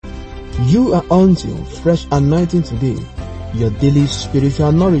You are unto fresh anointing today, your daily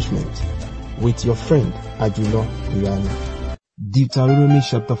spiritual nourishment with your friend Ajulo Iyanu. Deuteronomy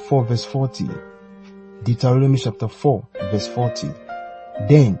chapter 4 verse 40. Deuteronomy chapter 4 verse 40.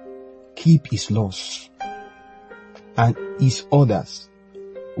 Then keep his laws and his orders,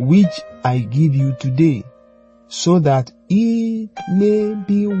 which I give you today, so that it may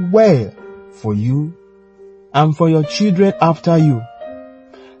be well for you and for your children after you,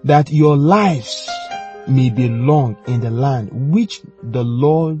 that your lives may be long in the land which the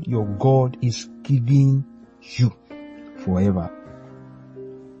Lord your God is giving you forever.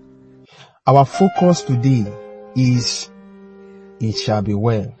 Our focus today is it shall be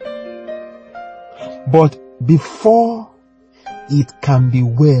well. But before it can be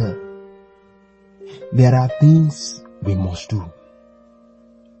well, there are things we must do.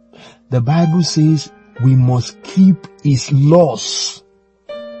 The Bible says we must keep his laws.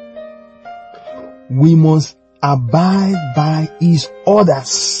 We must abide by his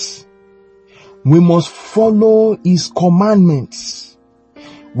orders. We must follow his commandments.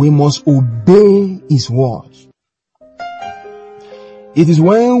 We must obey his words. It is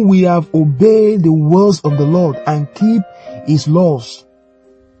when we have obeyed the words of the Lord and keep his laws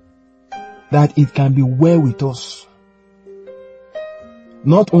that it can be well with us.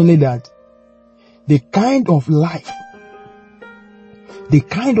 Not only that, the kind of life, the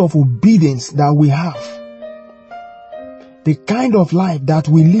kind of obedience that we have, the kind of life that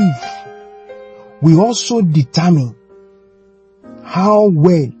we live, we also determine how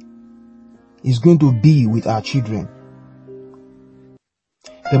well it's going to be with our children.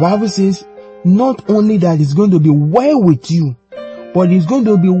 The Bible says not only that it's going to be well with you, but it's going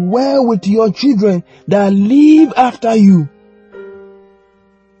to be well with your children that live after you.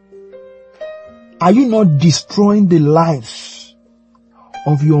 Are you not destroying the lives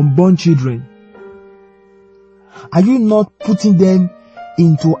of your unborn children? Are you not putting them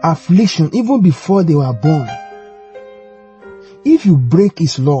into affliction even before they were born? If you break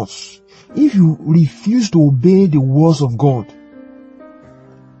his laws, if you refuse to obey the words of God,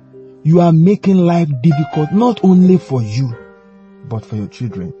 you are making life difficult not only for you, but for your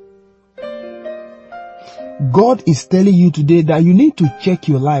children. God is telling you today that you need to check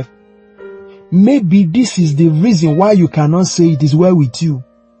your life. Maybe this is the reason why you cannot say it is well with you.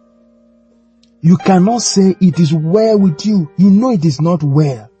 You cannot say it is well with you. You know it is not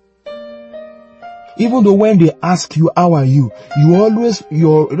well. Even though when they ask you, how are you?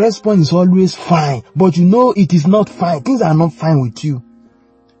 Your response is always fine. But you know it is not fine. Things are not fine with you.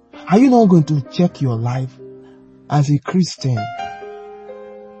 Are you not going to check your life as a Christian?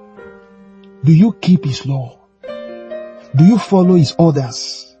 Do you keep his law? Do you follow his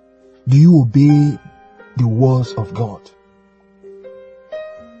orders? Do you obey the words of God?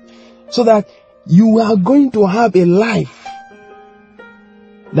 So that you are going to have a life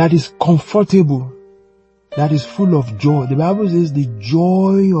that is comfortable, that is full of joy. The Bible says the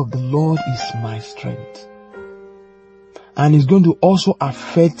joy of the Lord is my strength. And it's going to also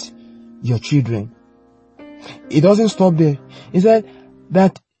affect your children. It doesn't stop there. It said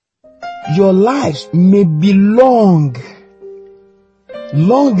that your lives may be long.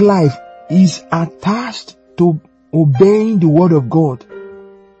 Long life is attached to obeying the word of God.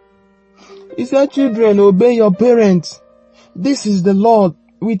 He said, children, obey your parents. This is the Lord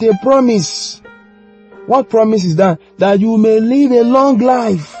with a promise. What promise is that? That you may live a long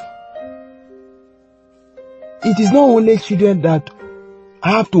life. It is not only children that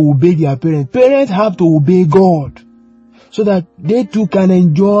have to obey their parents. Parents have to obey God so that they too can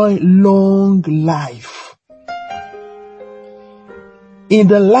enjoy long life in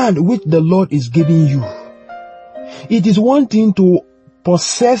the land which the Lord is giving you. It is one thing to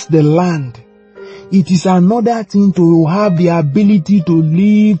possess the land. It is another thing to have the ability to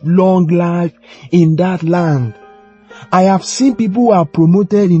live long life in that land. I have seen people who are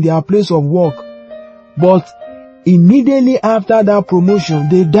promoted in their place of work, but immediately after that promotion,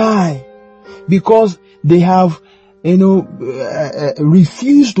 they die because they have,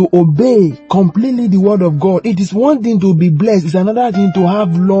 refused to obey completely the word of God. It is one thing to be blessed. It's another thing to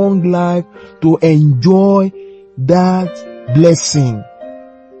have long life, to enjoy that blessing.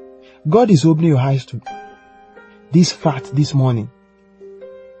 God is opening your eyes to this fact this morning.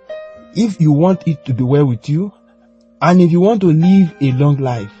 If you want it to be well with you, and if you want to live a long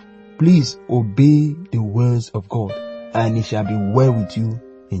life, please obey the words of God, and it shall be well with you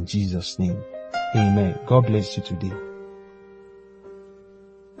in Jesus' name. Amen. God bless you today.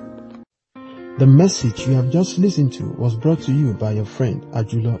 The message you have just listened to was brought to you by your friend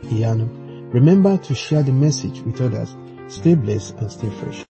Ajulo Iyanu. Remember to share the message with others. Stay blessed and stay fresh.